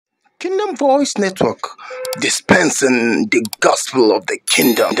Kingdom Voice Network, dispensing the gospel of the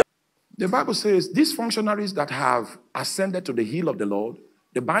kingdom. The Bible says these functionaries that have ascended to the hill of the Lord,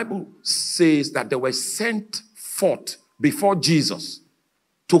 the Bible says that they were sent forth before Jesus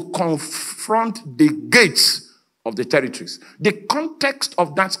to confront the gates of the territories. The context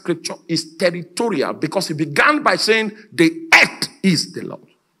of that scripture is territorial because he began by saying the earth is the Lord.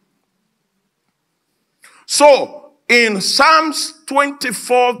 So in Psalms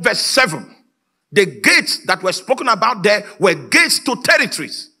 24 verse 7, the gates that were spoken about there were gates to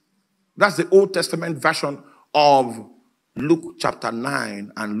territories. That's the Old Testament version of Luke chapter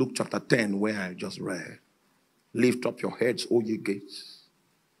 9 and Luke chapter 10 where I just read. Lift up your heads, O ye gates.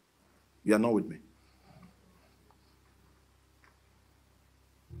 You are not with me.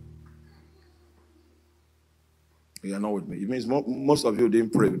 You are not with me. It means most of you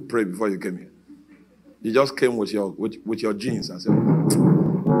didn't pray before you came here. You just came with your jeans and said,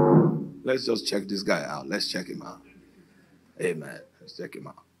 let's just check this guy out. Let's check him out. Amen. Let's check him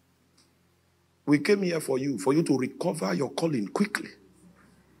out. We came here for you to recover your calling quickly.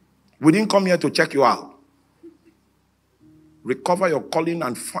 We didn't come here to check you out. Recover your calling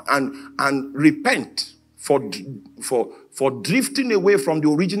and repent for drifting away from the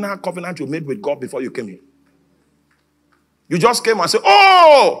original covenant you made with God before you came here. You just came and said,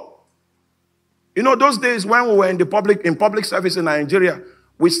 oh! You know, those days when we were in public service in Nigeria,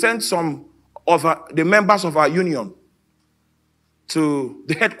 we sent some of the members of our union to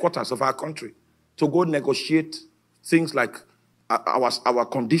the headquarters of our country to go negotiate things like our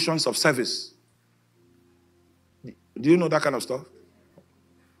conditions of service. Do you know that kind of stuff?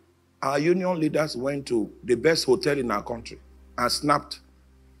 Our union leaders went to the best hotel in our country and snapped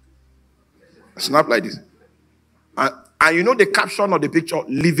like this. And you know the caption of the picture,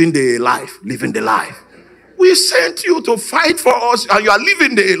 living the life, living the life. We sent you to fight for us and you are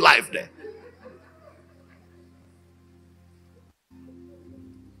living the life there.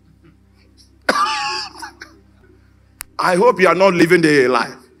 I hope you are not living the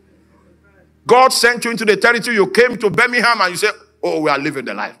life. God sent you into the territory. You came to Birmingham and you said, oh, we are living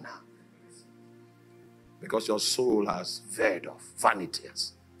the life now. Because your soul has veered off. Vanity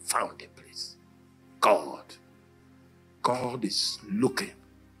has found a place. God is looking.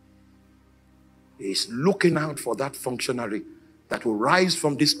 He is looking out for that functionary that will rise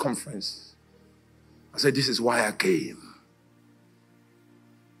from this conference. I said, this is why I came.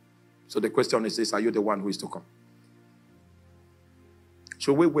 So the question is this, are you the one who is to come?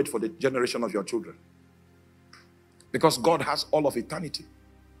 Should we wait for the generation of your children? Because God has all of eternity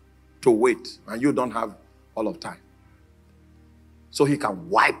to wait, and you don't have all of time. So he can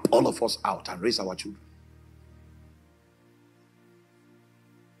wipe all of us out and raise our children.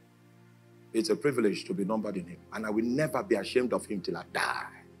 It's a privilege to be numbered in him, and I will never be ashamed of him till I die.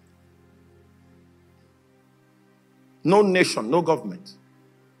 No nation, no government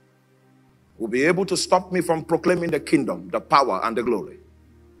will be able to stop me from proclaiming the kingdom, the power, and the glory.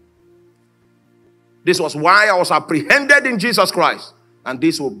 This was why I was apprehended in Jesus Christ. And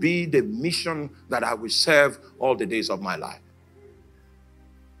this will be the mission that I will serve all the days of my life.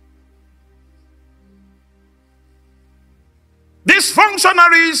 These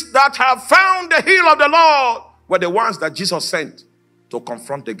functionaries that have found the hill of the Lord were the ones that Jesus sent to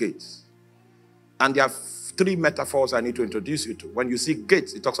confront the gates. And there are three metaphors I need to introduce you to. When you see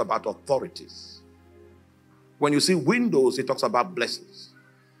gates, it talks about authorities. When you see windows, it talks about blessings.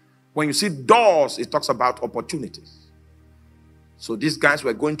 When you see doors, it talks about opportunities. So these guys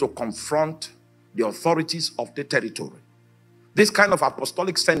were going to confront the authorities of the territory. This kind of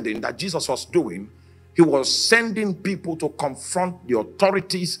apostolic sending that Jesus was doing, he was sending people to confront the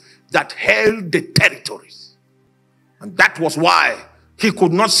authorities that held the territories. And that was why he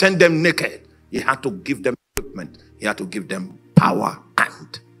could not send them naked. He had to give them equipment. He had to give them power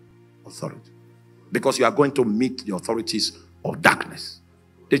and authority. Because you are going to meet the authorities of darkness.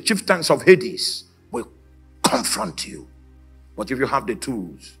 The chieftains of Hades will confront you. But if you have the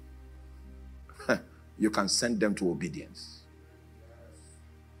tools, you can send them to obedience.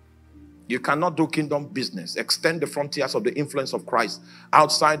 You cannot do kingdom business, extend the frontiers of the influence of Christ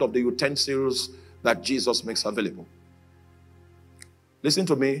outside of the utensils that Jesus makes available. Listen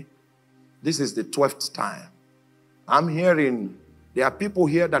to me. This is the 12th time. I'm hearing there are people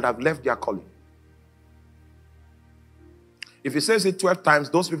here that have left their calling. If he says it 12 times,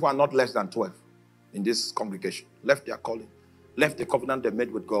 those people are not less than 12 in this congregation. Left their calling, left the covenant they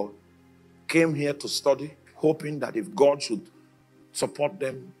made with God, came here to study, hoping that if God should support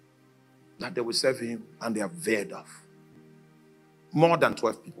them, that they will serve him, and they are veered off. More than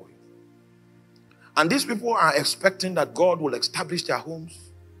 12 people here. And these people are expecting that God will establish their homes,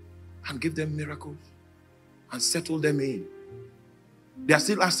 and give them miracles and settle them in. They are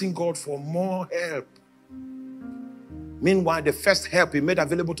still asking God for more help. Meanwhile, the first help he made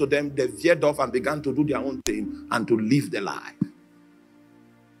available to them, they veered off and began to do their own thing and to live their life.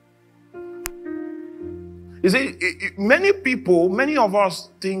 You see, many people, many of us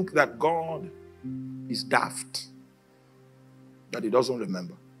think that God is daft, that he doesn't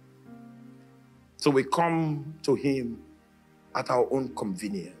remember. So we come to him at our own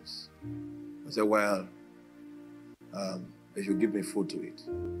convenience. I say, well, if you give me food to eat,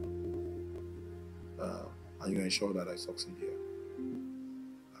 and you ensure that I succeed here,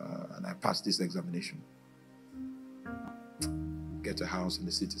 and I pass this examination, get a house in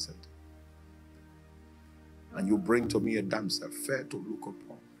the city center, and you bring to me a damsel fair to look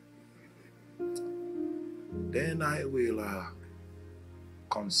upon, then I will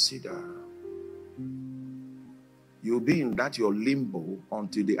consider. You'll be in that your limbo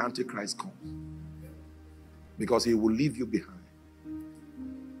until the Antichrist comes, because he will leave you behind,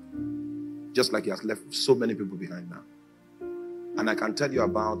 just like he has left so many people behind now. And I can tell you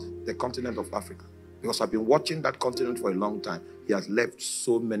about the continent of Africa, because I've been watching that continent for a long time. He has left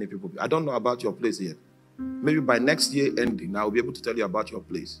so many people. I don't know about your place yet. Maybe by next year ending, I will be able to tell you about your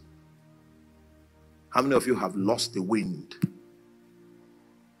place. How many of you have lost the wind?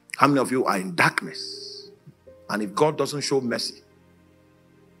 How many of you are in darkness? And if God doesn't show mercy,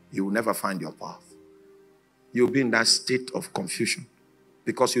 you will never find your path. You'll be in that state of confusion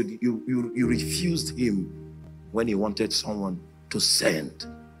because you refused him when he wanted someone to send.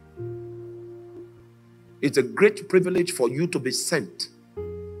 It's a great privilege for you to be sent.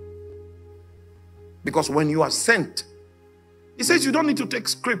 Because when you are sent, he says you don't need to take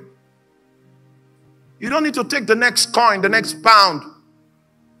script. You don't need to take the next coin, the next pound.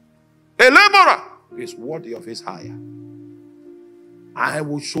 A laborer is worthy of his hire. I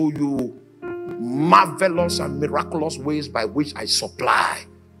will show you marvelous and miraculous ways by which I supply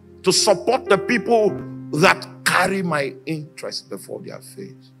to support the people that carry my interest before their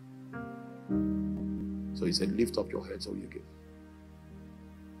face. So he said, lift up your heads, O ye gates.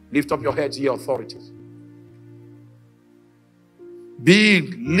 Lift up your heads, ye authorities. Be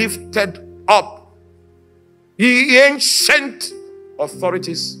lifted up, ye ancient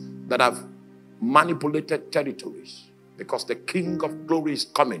authorities that have manipulated territories, because the King of Glory is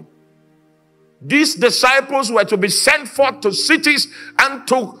coming. These disciples were to be sent forth to cities and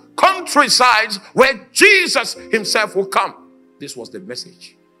to countrysides where Jesus himself will come. This was the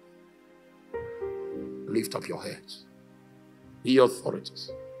message. Lift up your heads, ye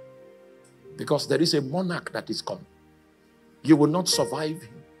authorities, because there is a monarch that is coming. You will not survive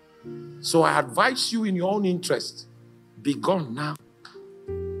him. So I advise you in your own interest, be gone now.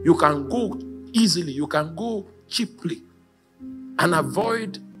 You can go easily, you can go cheaply and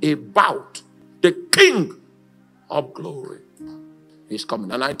avoid a bout. The King of Glory is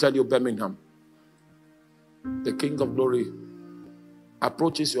coming. And I tell you, Birmingham, the King of Glory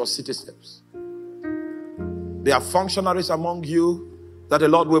approaches your city steps. There are functionaries among you that the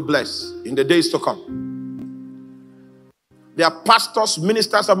Lord will bless in the days to come. There are pastors,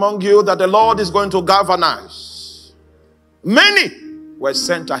 ministers among you that the Lord is going to galvanize. Many were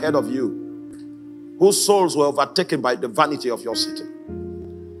sent ahead of you, whose souls were overtaken by the vanity of your city.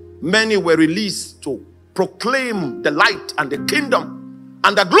 Many were released to proclaim the light and the kingdom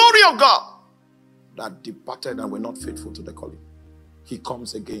and the glory of God, that departed and were not faithful to the calling. He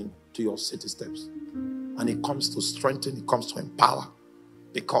comes again to your city steps, and he comes to strengthen, he comes to empower,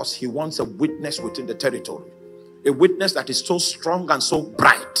 because he wants a witness within the territory. A witness that is so strong and so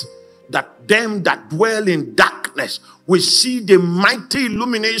bright that them that dwell in darkness will see the mighty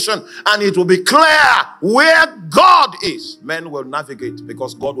illumination, and it will be clear where God is. Men will navigate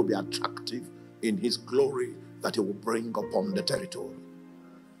because God will be attractive in his glory that he will bring upon the territory.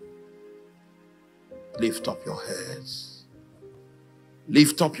 Lift up your heads.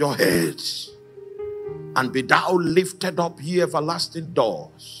 Lift up your heads. And be thou lifted up, ye everlasting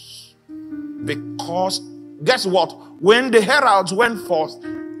doors. Because guess what? When the heralds went forth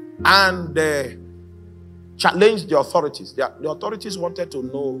and they challenged the authorities, the authorities wanted to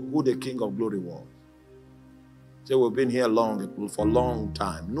know who the King of Glory was. So we've been here for a long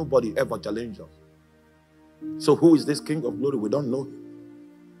time. Nobody ever challenged us. So who is this King of Glory? We don't know him.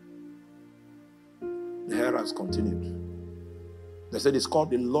 The heralds continued. They said it's called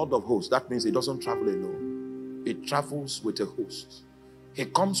the Lord of Hosts. That means he doesn't travel alone. He travels with a host. He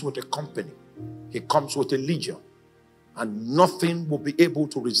comes with a company. He comes with a legion, and nothing will be able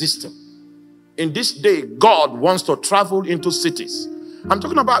to resist him. In this day, God wants to travel into cities. I'm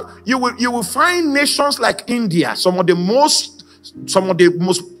talking about, you will find nations like India, some of the most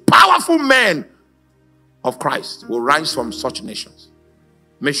powerful men of Christ will rise from such nations.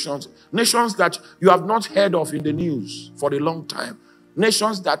 Nations that you have not heard of in the news for a long time.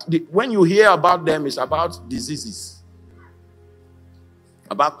 Nations that when you hear about them, it's about diseases,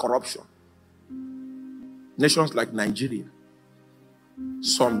 about corruption. Nations like Nigeria,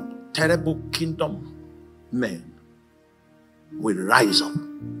 some terrible kingdom men will rise up,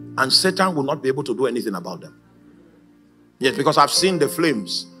 and Satan will not be able to do anything about them. Yes, because I've seen the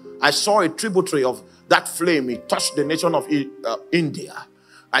flames. I saw a tributary of that flame. It touched the nation of India.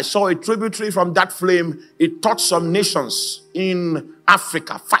 I saw a tributary from that flame. It touched some nations in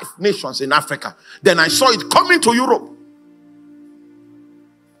Africa, 5 nations in Africa. Then I saw it coming to Europe.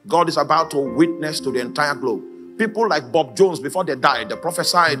 God is about to witness to the entire globe. People like Bob Jones, before they died, they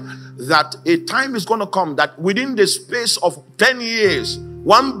prophesied that a time is going to come that within the space of 10 years,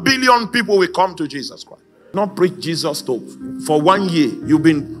 1 billion people will come to Jesus Christ. Not preach Jesus for 1 year. You've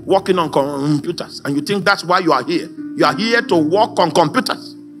been working on computers, and you think that's why you are here. You are here to work on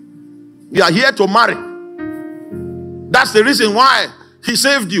computers. You are here to marry. That's the reason why he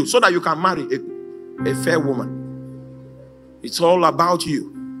saved you, so that you can marry a fair woman. It's all about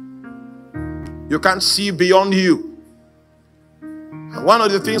you. You can't see beyond you. And one of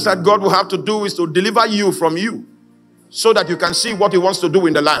the things that God will have to do is to deliver you from you, so that you can see what he wants to do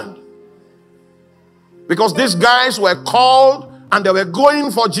in the land. Because these guys were called and they were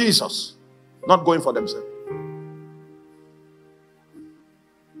going for Jesus, not going for themselves.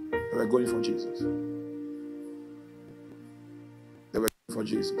 They were going for Jesus. They were going for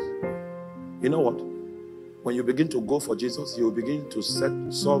Jesus. You know what? When you begin to go for Jesus, you will begin to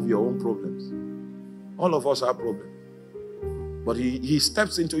solve your own problems. All of us have problems. But he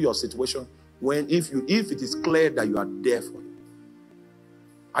steps into your situation when if it is clear that you are there for him.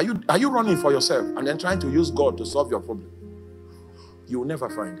 Are you running for yourself and then trying to use God to solve your problem? You will never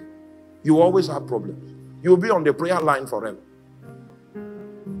find it. You will always have problems. You will be on the prayer line forever.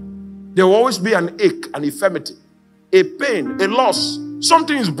 There will always be an ache, an infirmity, a pain, a loss.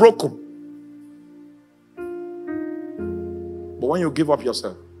 Something is broken. But when you give up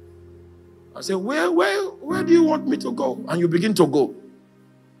yourself, I say, where do you want me to go? And you begin to go.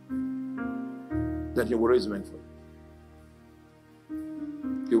 Then he will raise men for you.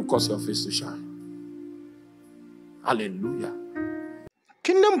 He will cause your face to shine. Hallelujah.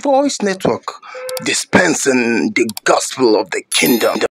 Kingdom Voice Network, dispensing the gospel of the kingdom.